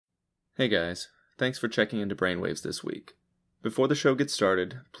Hey guys, thanks for checking into BrainWaves this week. Before the show gets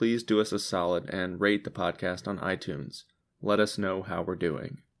started, please do us a solid and rate the podcast on iTunes. Let us know how we're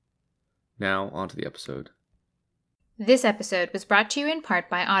doing. Now, on to the episode. This episode was brought to you in part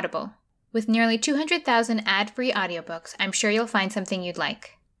by Audible. With nearly 200,000 ad-free audiobooks, I'm sure you'll find something you'd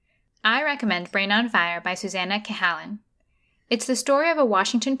like. I recommend Brain on Fire by Susanna Cahalan. It's the story of a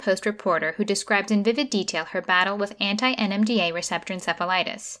Washington Post reporter who describes in vivid detail her battle with anti-NMDA receptor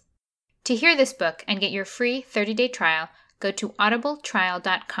encephalitis. To hear this book and get your free 30-day trial, go to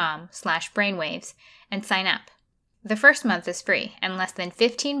audibletrial.com/brainwaves and sign up. The first month is free and less than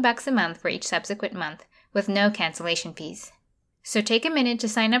 $15 a month for each subsequent month, with no cancellation fees. So take a minute to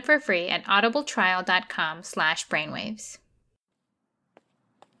sign up for free at audibletrial.com/brainwaves.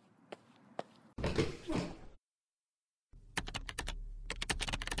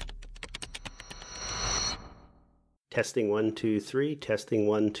 Testing 1, 2, 3, testing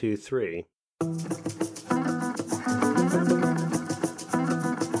 1, 2, 3.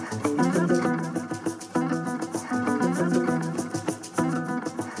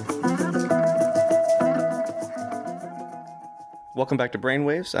 Welcome back to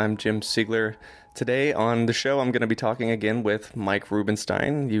BrainWaves. I'm Jim Siegler. Today on the show, I'm going to be talking again with Mike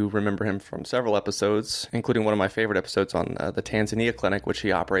Rubenstein. You remember him from several episodes, including one of my favorite episodes on the Tanzania clinic, which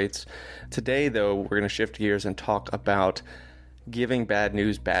he operates. Today, though, we're going to shift gears and talk about giving bad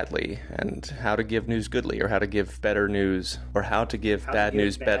news badly and how to give news goodly, or how to give better news, or how to give bad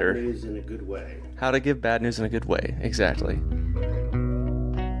news better. How to give bad news in a good way. How to give bad news in a good way, exactly.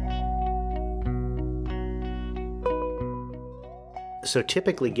 So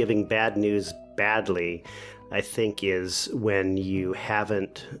typically giving bad news badly, I think, is when you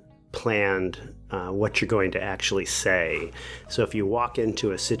haven't planned what you're going to actually say. So if you walk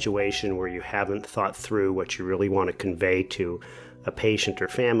into a situation where you haven't thought through what you really want to convey to a patient or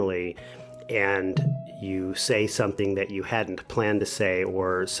family, and you say something that you hadn't planned to say,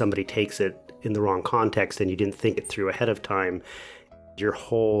 or somebody takes it in the wrong context and you didn't think it through ahead of time, your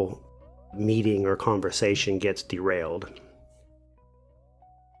whole meeting or conversation gets derailed.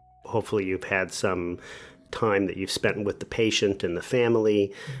 Hopefully you've had some time that you've spent with the patient and the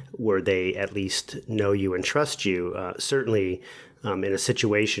family where they at least know you and trust you. Certainly in a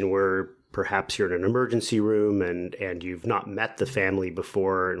situation where perhaps you're in an emergency room and you've not met the family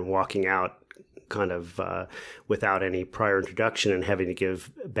before, and walking out kind of without any prior introduction and having to give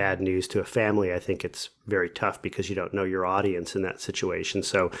bad news to a family, I think it's very tough because you don't know your audience in that situation.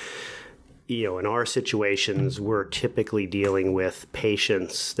 So, in our situations, we're typically dealing with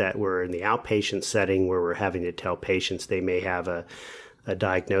patients that were in the outpatient setting where we're having to tell patients they may have a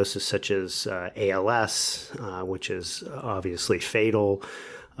diagnosis such as ALS, which is obviously fatal,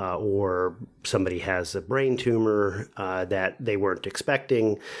 or somebody has a brain tumor that they weren't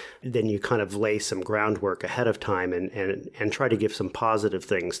expecting. Then you kind of lay some groundwork ahead of time and try to give some positive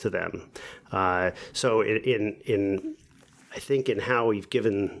things to them. So I think in how we've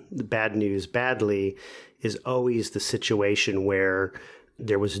given the bad news badly is always the situation where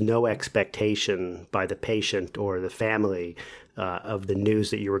there was no expectation by the patient or the family of the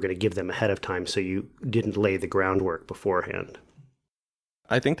news that you were going to give them ahead of time, so you didn't lay the groundwork beforehand.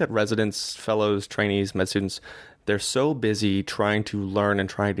 I think that residents, fellows, trainees, med students, they're so busy trying to learn and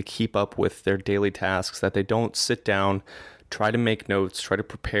trying to keep up with their daily tasks that they don't sit down, try to make notes, try to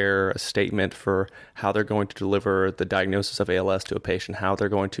prepare a statement for how they're going to deliver the diagnosis of ALS to a patient, how they're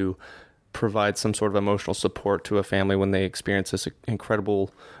going to provide some sort of emotional support to a family when they experience this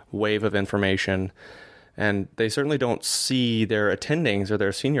incredible wave of information. And they certainly don't see their attendings or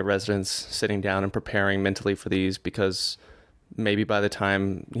their senior residents sitting down and preparing mentally for these, because maybe by the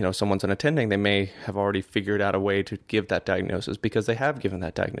time, someone's an attending, they may have already figured out a way to give that diagnosis because they have given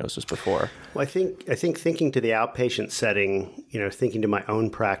that diagnosis before. Well, I think thinking to the outpatient setting, thinking to my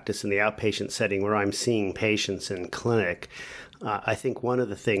own practice in the outpatient setting where I'm seeing patients in clinic, I think one of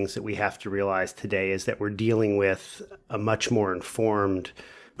the things that we have to realize today is that we're dealing with a much more informed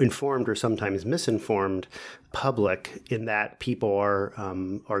or sometimes misinformed public, in that people are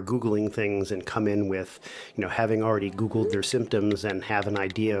Googling things and come in with, having already Googled their symptoms and have an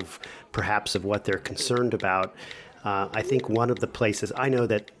idea of perhaps of what they're concerned about. I think one of the places, I know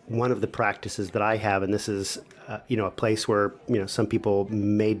that one of the practices that I have, and this is, a place where, some people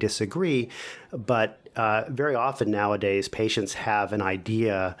may disagree, but very often nowadays patients have an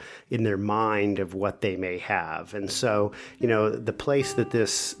idea in their mind of what they may have. And so, the place that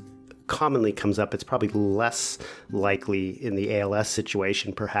this commonly comes up, it's probably less likely in the ALS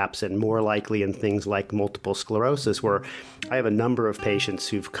situation perhaps, and more likely in things like multiple sclerosis, where I have a number of patients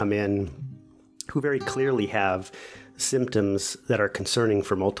who've come in who very clearly have symptoms that are concerning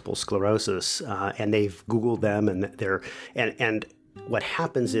for multiple sclerosis, and they've Googled them, and what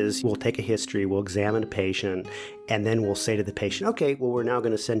happens is we'll take a history, we'll examine a patient, and then we'll say to the patient, okay, well, we're now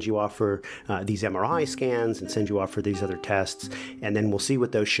going to send you off for these MRI scans and send you off for these other tests, and then we'll see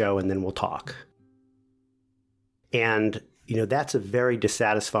what those show, and then we'll talk. And, that's a very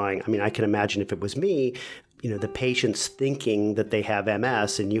dissatisfying, I can imagine if it was me, the patient's thinking that they have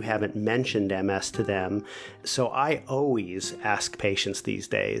MS and you haven't mentioned MS to them. So I always ask patients these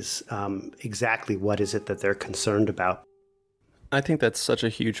days exactly what is it that they're concerned about. I think that's such a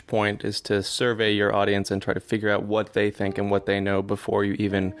huge point, is to survey your audience and try to figure out what they think and what they know before you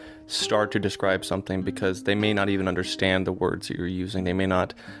even start to describe something, because they may not even understand the words that you're using. They may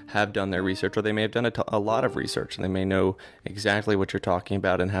not have done their research, or they may have done a lot of research, and they may know exactly what you're talking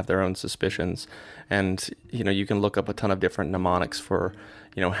about and have their own suspicions. And, you can look up a ton of different mnemonics for,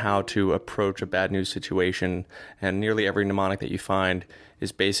 how to approach a bad news situation. And nearly every mnemonic that you find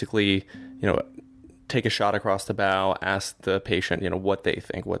is basically, take a shot across the bow, ask the patient, what they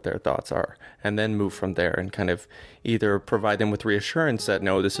think, what their thoughts are, and then move from there and kind of either provide them with reassurance that,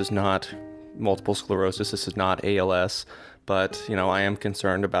 no, this is not multiple sclerosis, this is not ALS, but, I am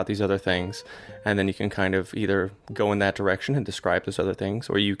concerned about these other things. And then you can kind of either go in that direction and describe those other things,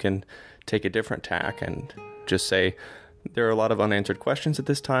 or you can take a different tack and just say, there are a lot of unanswered questions at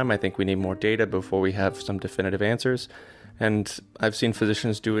this time. I think we need more data before we have some definitive answers. And I've seen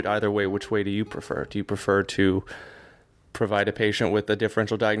physicians do it either way. Which way do you prefer? Do you prefer to provide a patient with a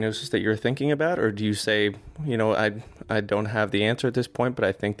differential diagnosis that you're thinking about? Or do you say, I don't have the answer at this point, but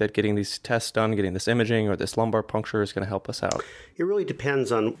I think that getting these tests done, getting this imaging or this lumbar puncture is going to help us out? It really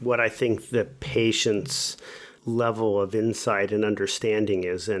depends on what I think the patient's level of insight and understanding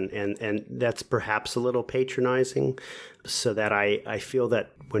is. And that's perhaps a little patronizing, so that I feel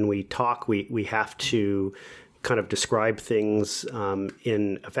that when we talk, we have to kind of describe things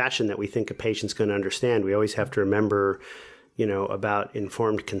in a fashion that we think a patient's going to understand. We always have to remember, about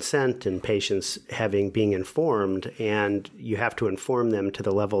informed consent and patients being informed, and you have to inform them to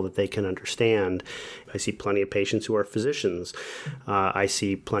the level that they can understand. I see plenty of patients who are physicians. I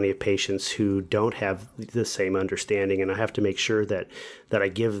see plenty of patients who don't have the same understanding, and I have to make sure that I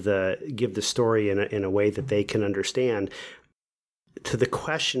give the story in a way that they can understand. To the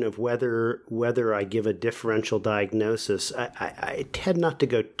question of whether I give a differential diagnosis, I tend not to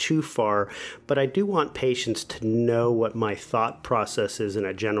go too far, but I do want patients to know what my thought process is in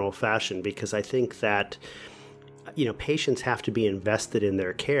a general fashion, because I think that patients have to be invested in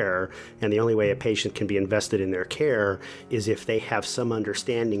their care, and the only way a patient can be invested in their care is if they have some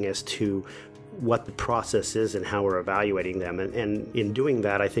understanding as to what the process is and how we're evaluating them. And in doing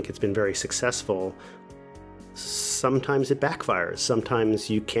that, I think it's been very successful. Sometimes it backfires. Sometimes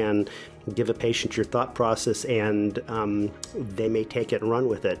you can give a patient your thought process and they may take it and run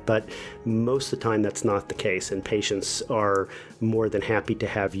with it. But most of the time that's not the case, and patients are more than happy to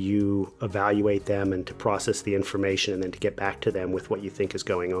have you evaluate them and to process the information and then to get back to them with what you think is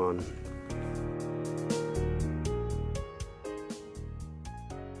going on.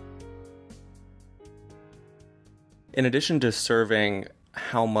 In addition to surveying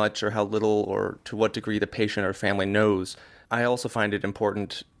how much or how little or to what degree the patient or family knows, I also find it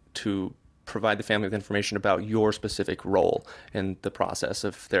important to provide the family with information about your specific role in the process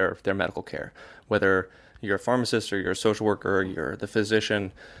of their medical care. Whether you're a pharmacist or you're a social worker or you're the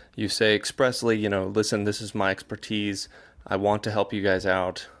physician, you say expressly, listen, this is my expertise. I want to help you guys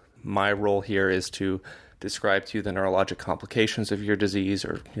out. My role here is to describe to you the neurologic complications of your disease,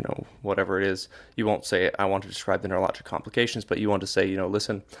 or, whatever it is. You won't say, I want to describe the neurologic complications, but you want to say,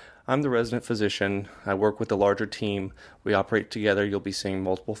 listen, I'm the resident physician. I work with the larger team. We operate together. You'll be seeing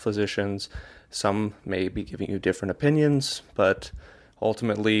multiple physicians. Some may be giving you different opinions, but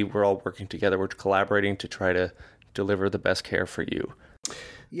ultimately we're all working together. We're collaborating to try to deliver the best care for you.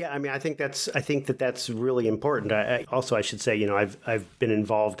 Yeah, I think that's really important. I should say, I've been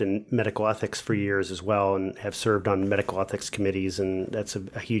involved in medical ethics for years as well, and have served on medical ethics committees, and that's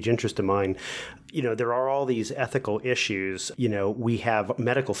a huge interest of mine. There are all these ethical issues. We have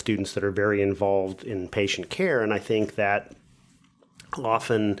medical students that are very involved in patient care, and I think that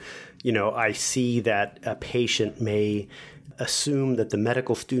often, I see that a patient may assume that the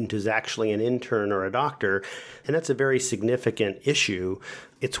medical student is actually an intern or a doctor, and that's a very significant issue.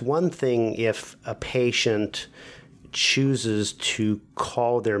 It's one thing if a patient chooses to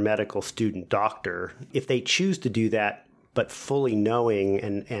call their medical student doctor. If they choose to do that, but fully knowing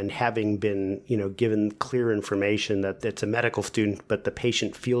and having been, given clear information that it's a medical student, but the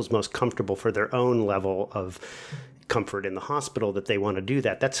patient feels most comfortable for their own level of comfort in the hospital that they want to do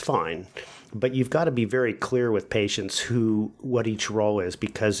that, that's fine. But you've got to be very clear with patients what each role is,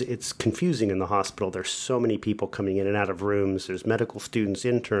 because it's confusing in the hospital. There's so many people coming in and out of rooms. There's medical students,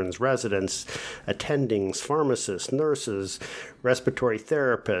 interns, residents, attendings, pharmacists, nurses, respiratory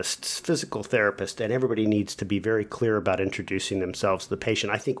therapists, physical therapists, and everybody needs to be very clear about introducing themselves to the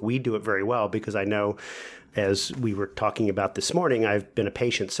patient. I think we do it very well because I know, as we were talking about this morning, I've been a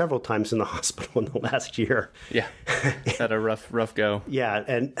patient several times in the hospital in the last year. Yeah, had a rough go. Yeah,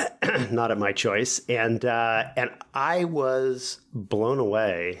 and not at my choice. And I was blown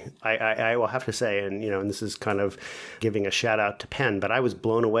away. I will have to say, and this is kind of giving a shout out to Penn, but I was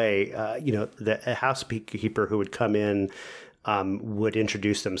blown away. The housekeeper who would come in would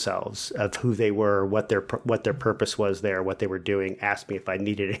introduce themselves, of who they were, what their purpose was there, what they were doing, asked me if I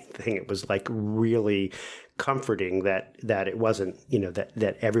needed anything. It was like really comforting that it wasn't,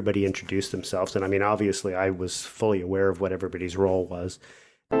 that everybody introduced themselves. And I mean, obviously I was fully aware of what everybody's role was.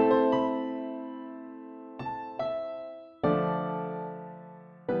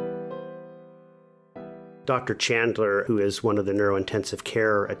 Dr. Chandler, who is one of the neurointensive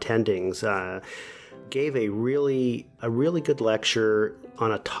care attendings, gave a really good lecture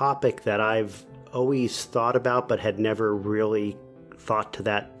on a topic that I've always thought about but had never really thought to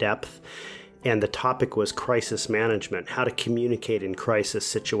that depth. And the topic was crisis management, how to communicate in crisis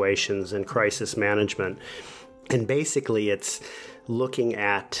situations and crisis management. And basically it's looking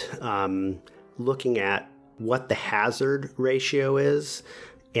at what the hazard ratio is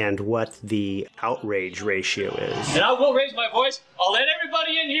and what the outrage ratio is. And I will raise my voice. I'll let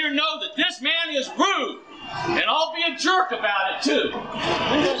everybody in here know that this man is rude. And I'll be a jerk about it, too. Come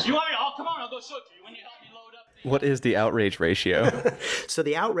on, I'll go show it to you when you help me load up. What is the outrage ratio? So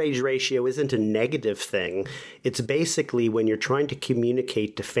the outrage ratio isn't a negative thing. It's basically when you're trying to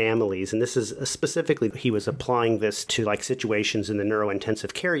communicate to families, and this is specifically, he was applying this to like situations in the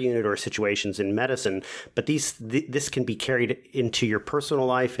neurointensive care unit or situations in medicine, but this can be carried into your personal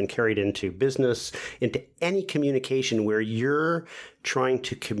life and carried into business, into any communication where you're trying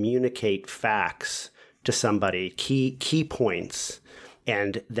to communicate facts to somebody, key points,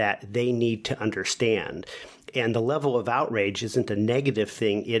 and that they need to understand. And the level of outrage isn't a negative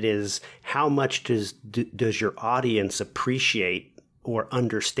thing. It is how much does your audience appreciate or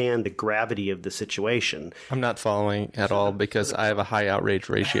understand the gravity of the situation. I'm not following at all because I have a high outrage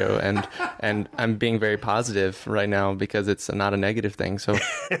ratio, and I'm being very positive right now because it's not a negative thing. So,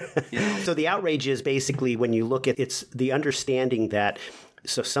 So the outrage is basically when you look at it's the understanding that.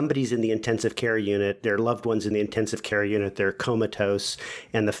 So somebody's in the intensive care unit, their loved one's in the intensive care unit, they're comatose,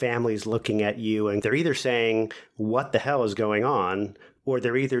 and the family's looking at you, and they're either saying, what the hell is going on? Or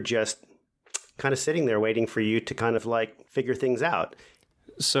they're either just kind of sitting there waiting for you to kind of like figure things out.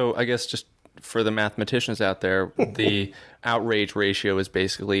 So I guess just for the mathematicians out there, the outrage ratio is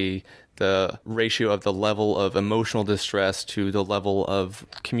basically the ratio of the level of emotional distress to the level of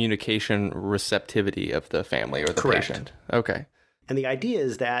communication receptivity of the family or the Correct. patient. Okay. And the idea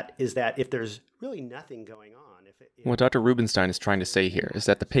is that if there's really nothing going on, What Dr. Rubenstein is trying to say here is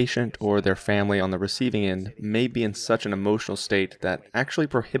that the patient or their family on the receiving end may be in such an emotional state that actually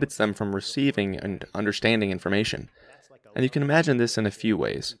prohibits them from receiving and understanding information. And you can imagine this in a few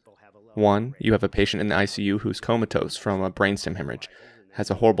ways. One, you have a patient in the ICU who's comatose from a brainstem hemorrhage, has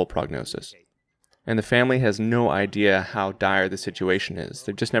a horrible prognosis. And the family has no idea how dire the situation is.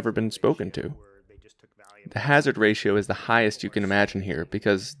 They've just never been spoken to. The hazard ratio is the highest you can imagine here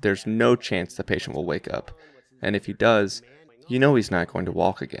because there's no chance the patient will wake up. And if he does, you know he's not going to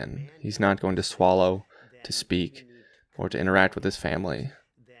walk again. He's not going to swallow, to speak, or to interact with his family.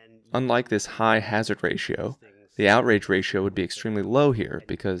 Unlike this high hazard ratio, the outrage ratio would be extremely low here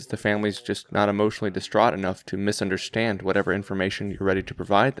because the family's just not emotionally distraught enough to misunderstand whatever information you're ready to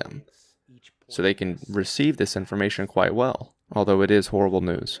provide them. So they can receive this information quite well, although it is horrible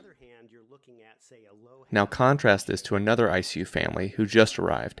news. Now contrast this to another ICU family who just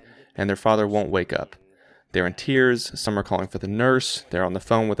arrived, and their father won't wake up. They're in tears, some are calling for the nurse, they're on the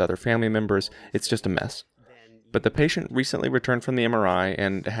phone with other family members, it's just a mess. But the patient recently returned from the MRI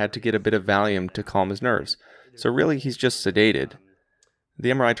and had to get a bit of Valium to calm his nerves, so really he's just sedated.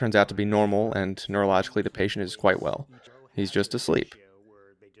 The MRI turns out to be normal, and neurologically the patient is quite well. He's just asleep.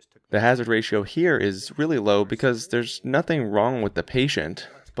 The hazard ratio here is really low because there's nothing wrong with the patient,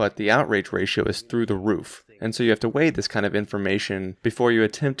 but the outrage ratio is through the roof. And so you have to weigh this kind of information before you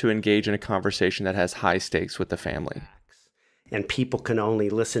attempt to engage in a conversation that has high stakes with the family. And people can only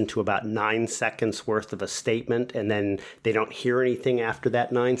listen to about 9 seconds worth of a statement, and then they don't hear anything after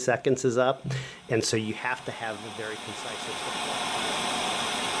that 9 seconds is up. And so you have to have a very concise response.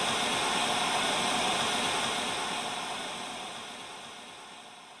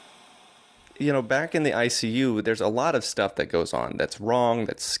 back in the ICU, there's a lot of stuff that goes on that's wrong,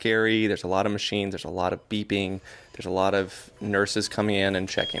 that's scary. There's a lot of machines. There's a lot of beeping. There's a lot of nurses coming in and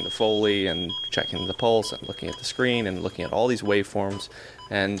checking the Foley and checking the pulse and looking at the screen and looking at all these waveforms.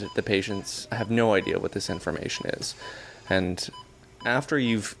 And the patients have no idea what this information is. And after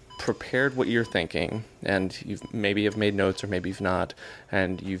you've prepared what you're thinking, and you've maybe have made notes or maybe you've not,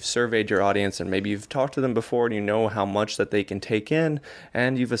 and you've surveyed your audience, and maybe you've talked to them before and you know how much that they can take in,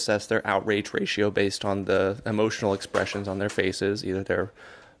 and you've assessed their outrage ratio based on the emotional expressions on their faces. Either they're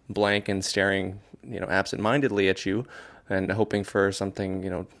blank and staring, absent-mindedly at you and hoping for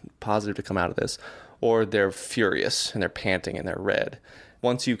something, positive to come out of this, or they're furious and they're panting and they're red.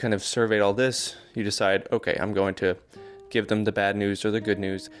 Once you kind of surveyed all this, you decide, okay, I'm going to give them the bad news or the good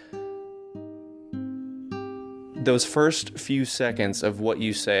news. Those first few seconds of what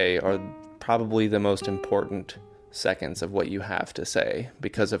you say are probably the most important seconds of what you have to say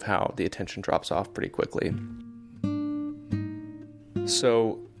because of how the attention drops off pretty quickly.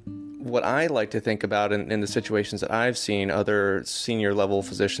 So what I like to think about in the situations that I've seen other senior level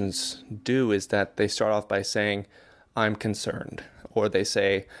physicians do is that they start off by saying, I'm concerned, or they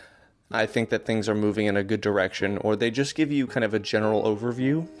say, I think that things are moving in a good direction, or they just give you kind of a general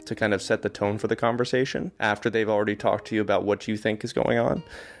overview to kind of set the tone for the conversation after they've already talked to you about what you think is going on.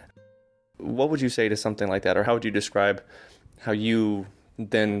 What would you say to something like that, or how would you describe how you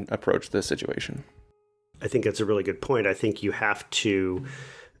then approach this situation? I think that's a really good point. I think you have to,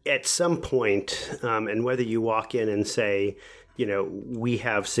 at some point, and whether you walk in and say, we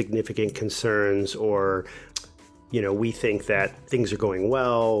have significant concerns, or we think that things are going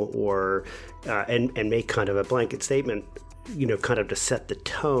well, or and make kind of a blanket statement, kind of to set the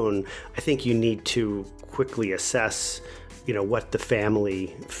tone. I think you need to quickly assess, what the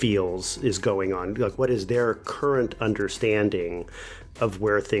family feels is going on. Like, what is their current understanding of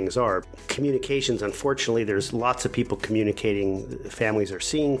where things are? Communications, unfortunately, there's lots of people communicating. Families are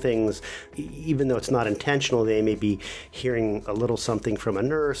seeing things, even though it's not intentional. They may be hearing a little something from a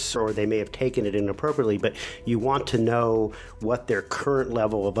nurse, or they may have taken it inappropriately, but you want to know what their current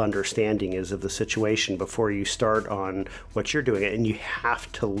level of understanding is of the situation before you start on what you're doing, and you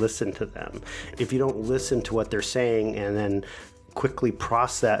have to listen to them. If you don't listen to what they're saying and then quickly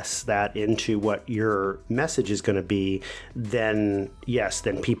process that into what your message is going to be, then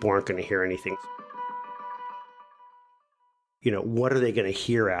people aren't going to hear anything. What are they going to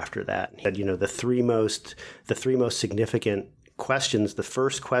hear after that? The three most significant questions, the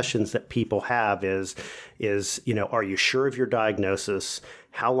first questions that people have is, are you sure of your diagnosis?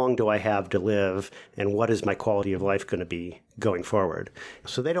 How long do I have to live? And what is my quality of life going to be going forward?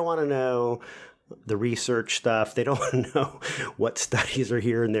 So they don't want to know the research stuff. They don't want to know what studies are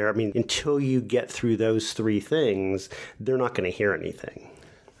here and there. I mean, until you get through those three things, they're not going to hear anything.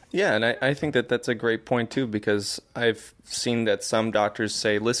 Yeah, and I think that that's a great point, too, because I've seen that some doctors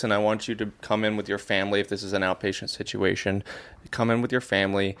say, listen, I want you to come in with your family if this is an outpatient situation. Come in with your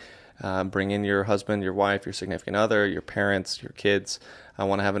family, bring in your husband, your wife, your significant other, your parents, your kids. I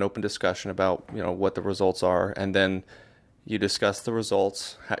want to have an open discussion about, what the results are, and then you discuss the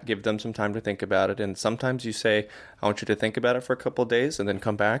results, give them some time to think about it, and sometimes you say, I want you to think about it for a couple of days and then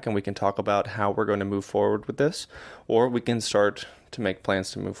come back and we can talk about how we're going to move forward with this, or we can start to make plans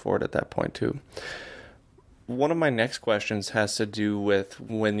to move forward at that point too. One of my next questions has to do with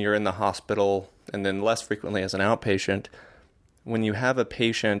when you're in the hospital, and then less frequently as an outpatient, when you have a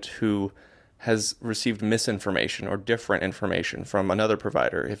patient who has received misinformation or different information from another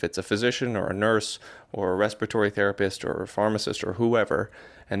provider, if it's a physician or a nurse or a respiratory therapist or a pharmacist or whoever,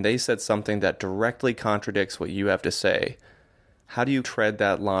 and they said something that directly contradicts what you have to say, how do you tread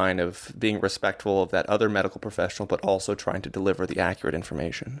that line of being respectful of that other medical professional but also trying to deliver the accurate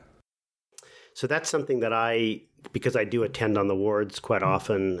information? So that's something that because I do attend on the wards quite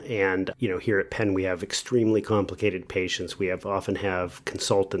often, and here at Penn we have extremely complicated patients. We often have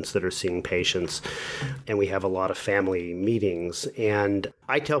consultants that are seeing patients, and we have a lot of family meetings. And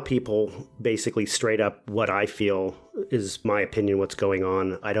I tell people basically straight up what I feel is my opinion, what's going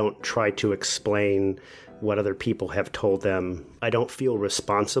on. I don't try to explain what other people have told them. I don't feel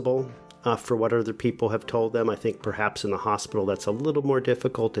responsible for what other people have told them. I think perhaps in the hospital that's a little more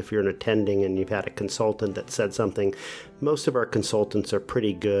difficult if you're an attending and you've had a consultant that said something. Most of our consultants are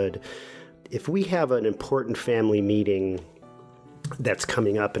pretty good. If we have an important family meeting that's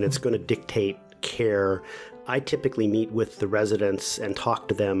coming up and it's going to dictate care, I typically meet with the residents and talk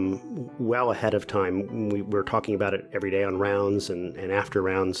to them well ahead of time. We're talking about it every day on rounds and after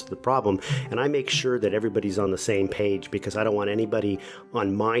rounds, the problem. And I make sure that everybody's on the same page because I don't want anybody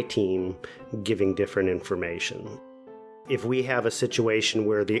on my team giving different information. If we have a situation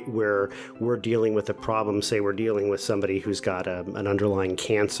where we're dealing with a problem, say we're dealing with somebody who's got an underlying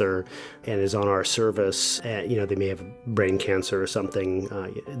cancer and is on our service, they may have brain cancer or something,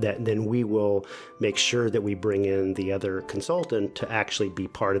 then we will make sure that we bring in the other consultant to actually be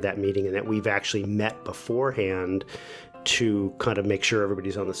part of that meeting, and that we've actually met beforehand to kind of make sure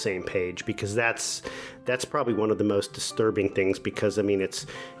everybody's on the same page, because that's probably one of the most disturbing things, because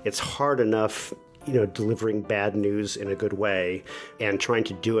it's hard enough delivering bad news in a good way, and trying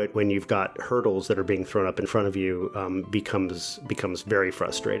to do it when you've got hurdles that are being thrown up in front of you becomes very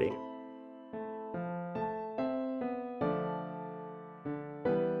frustrating.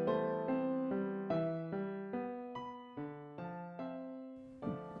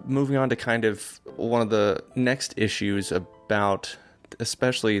 Moving on to kind of one of the next issues about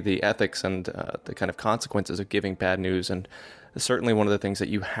especially the ethics and the kind of consequences of giving bad news, and certainly one of the things that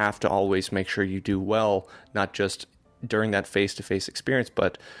you have to always make sure you do well, not just during that face-to-face experience,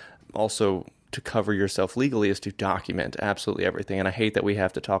 but also to cover yourself legally, is to document absolutely everything. And I hate that we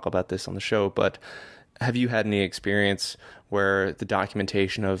have to talk about this on the show, but have you had any experience where the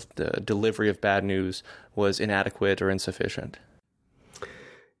documentation of the delivery of bad news was inadequate or insufficient?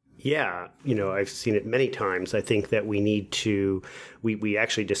 Yeah, I've seen it many times. I think that we need to, we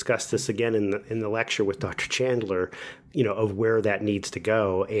actually discussed this again in the lecture with Dr. Chandler, of where that needs to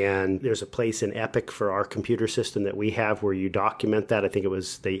go. And there's a place in Epic for our computer system that we have where you document that. I think it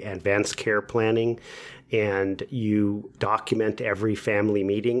was the advanced care planning, and you document every family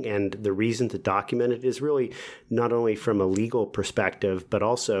meeting. And the reason to document it is really not only from a legal perspective, but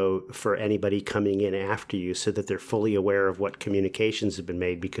also for anybody coming in after you, so that they're fully aware of what communications have been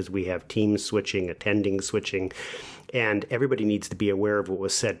made, because we have team switching, attending switching, and everybody needs to be aware of what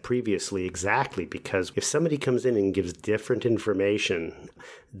was said previously, exactly, because if somebody comes in and gives different information,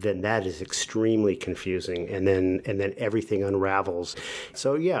 then that is extremely confusing, and then everything unravels.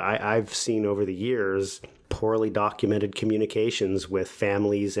 So yeah, I've seen over the years poorly documented communications with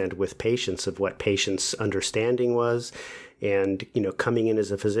families and with patients of what patients' understanding was. And, coming in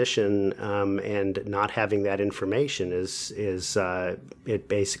as a physician and not having that information is it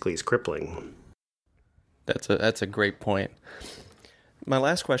basically is crippling. That's a great point. My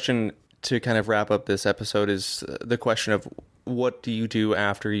last question to kind of wrap up this episode is the question of, what do you do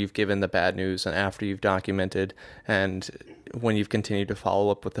after you've given the bad news and after you've documented, and when you've continued to follow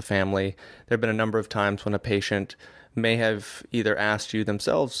up with the family? There have been a number of times when a patient may have either asked you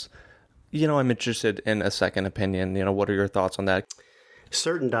themselves, I'm interested in a second opinion. What are your thoughts on that?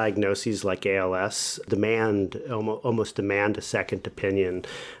 Certain diagnoses like ALS almost demand a second opinion.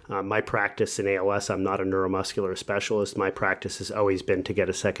 My practice in ALS, I'm not a neuromuscular specialist. My practice has always been to get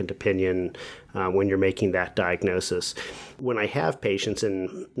a second opinion when you're making that diagnosis. When I have patients,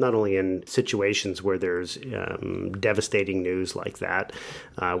 and not only in situations where there's devastating news like that,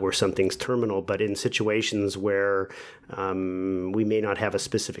 where something's terminal, but in situations where we may not have a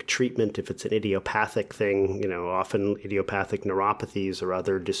specific treatment, if it's an idiopathic thing, often idiopathic neuropathies or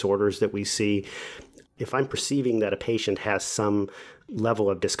other disorders that we see. If I'm perceiving that a patient has some level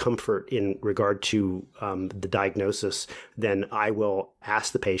of discomfort in regard to the diagnosis, then I will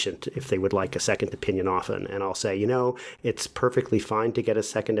ask the patient if they would like a second opinion often. And I'll say, it's perfectly fine to get a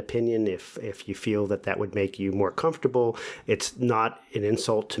second opinion if you feel that would make you more comfortable. It's not an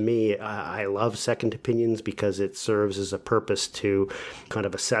insult to me. I love second opinions because it serves as a purpose to kind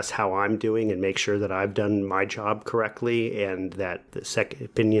of assess how I'm doing and make sure that I've done my job correctly, and that the second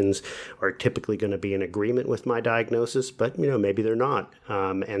opinions are typically going to be in agreement with my diagnosis, but maybe they're not.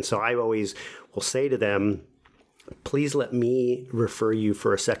 And so I always will say to them, please let me refer you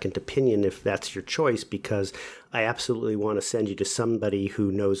for a second opinion if that's your choice, because I absolutely want to send you to somebody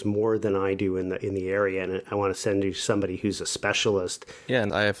who knows more than I do in the area, and I want to send you to somebody who's a specialist. Yeah,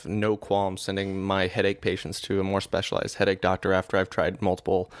 and I have no qualm sending my headache patients to a more specialized headache doctor after I've tried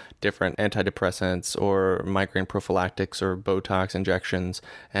multiple different antidepressants or migraine prophylactics or Botox injections,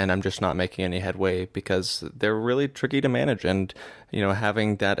 and I'm just not making any headway because they're really tricky to manage. And,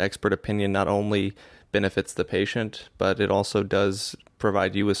 having that expert opinion not only benefits the patient, but it also does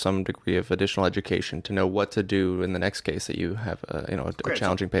provide you with some degree of additional education to know what to do in the next case that you have a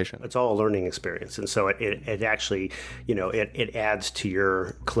challenging patient. It's all a learning experience. And so it actually, it adds to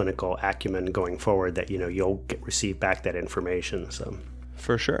your clinical acumen going forward, that, you'll receive back that information. So.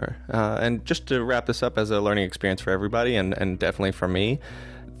 For sure. And just to wrap this up as a learning experience for everybody, and definitely for me,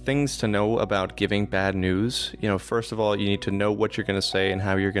 things to know about giving bad news. First of all, you need to know what you're going to say and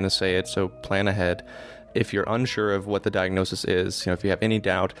how you're going to say it, so plan ahead. If you're unsure of what the diagnosis is, if you have any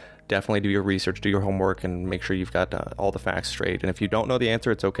doubt, definitely do your research, do your homework, and make sure you've got all the facts straight. And if you don't know the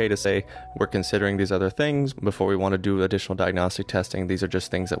answer, it's okay to say, we're considering these other things before we want to do additional diagnostic testing. These are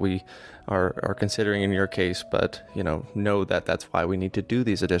just things that we are considering in your case, but know that that's why we need to do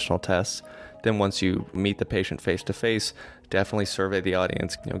these additional tests. Then once you meet the patient face to face, definitely survey the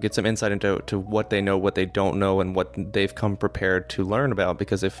audience, get some insight into what they know, what they don't know, and what they've come prepared to learn about.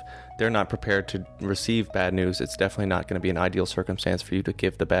 Because if they're not prepared to receive bad news, it's definitely not going to be an ideal circumstance for you to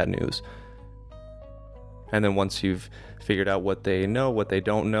give the bad news. And then once you've figured out what they know, what they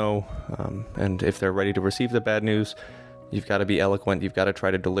don't know, and if they're ready to receive the bad news, you've got to be eloquent. You've got to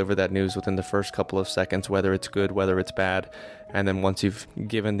try to deliver that news within the first couple of seconds, whether it's good, whether it's bad. And then once you've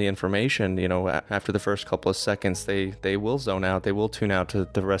given the information, after the first couple of seconds, they will zone out. They will tune out to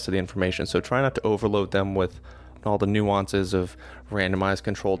the rest of the information. So try not to overload them with all the nuances of randomized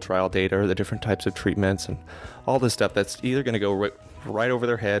controlled trial data or the different types of treatments and all this stuff that's either going to go right over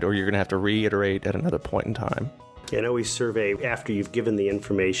their head, or you're going to have to reiterate at another point in time. And always survey after you've given the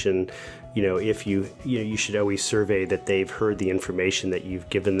information. If you should always survey that they've heard the information that you've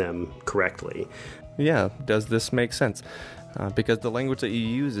given them correctly. Yeah, does this make sense? Because the language that you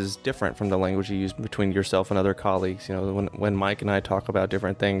use is different from the language you use between yourself and other colleagues. When Mike and I talk about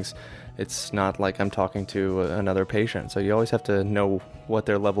different things, it's not like I'm talking to another patient. So you always have to know what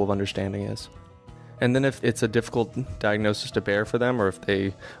their level of understanding is. And then if it's a difficult diagnosis to bear for them, or if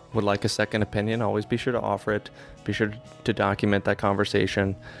they would like a second opinion, always be sure to offer it. Be sure to document that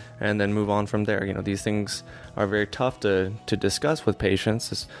conversation and then move on from there. These things are very tough to discuss with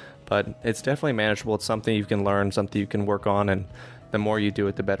patients, but it's definitely manageable. It's something you can learn, something you can work on, and the more you do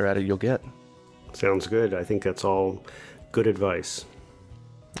it, the better at it you'll get. Sounds good. I think that's all good advice.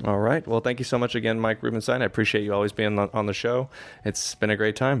 All right. Well, thank you so much again, Mike Rubenstein. I appreciate you always being on the show. It's been a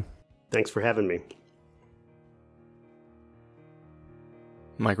great time. Thanks for having me.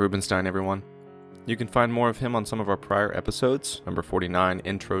 Mike Rubenstein, everyone. You can find more of him on some of our prior episodes, number 49,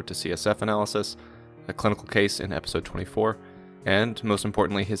 Intro to CSF Analysis, a clinical case in episode 24, and most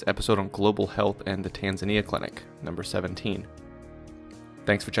importantly, his episode on global health and the Tanzania Clinic, number 17.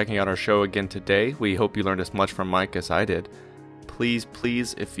 Thanks for checking out our show again today. We hope you learned as much from Mike as I did. Please,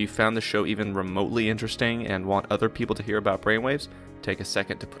 if you found the show even remotely interesting and want other people to hear about BrainWaves, take a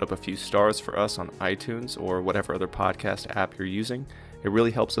second to put up a few stars for us on iTunes or whatever other podcast app you're using. It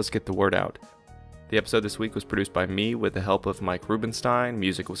really helps us get the word out. The episode this week was produced by me with the help of Mike Rubenstein.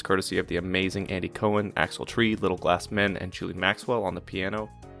 Music was courtesy of the amazing Andy Cohen, Axel Tree, Little Glass Men, and Julie Maxwell on the piano.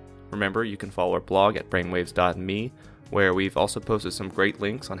 Remember, you can follow our blog at brainwaves.me, where we've also posted some great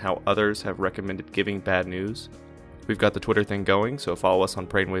links on how others have recommended giving bad news. We've got the Twitter thing going, so follow us on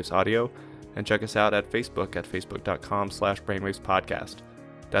BrainWaves Audio, and check us out at Facebook at facebook.com/BrainWavesPodcast.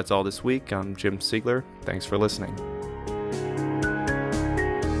 That's all this week. I'm Jim Siegler. Thanks for listening.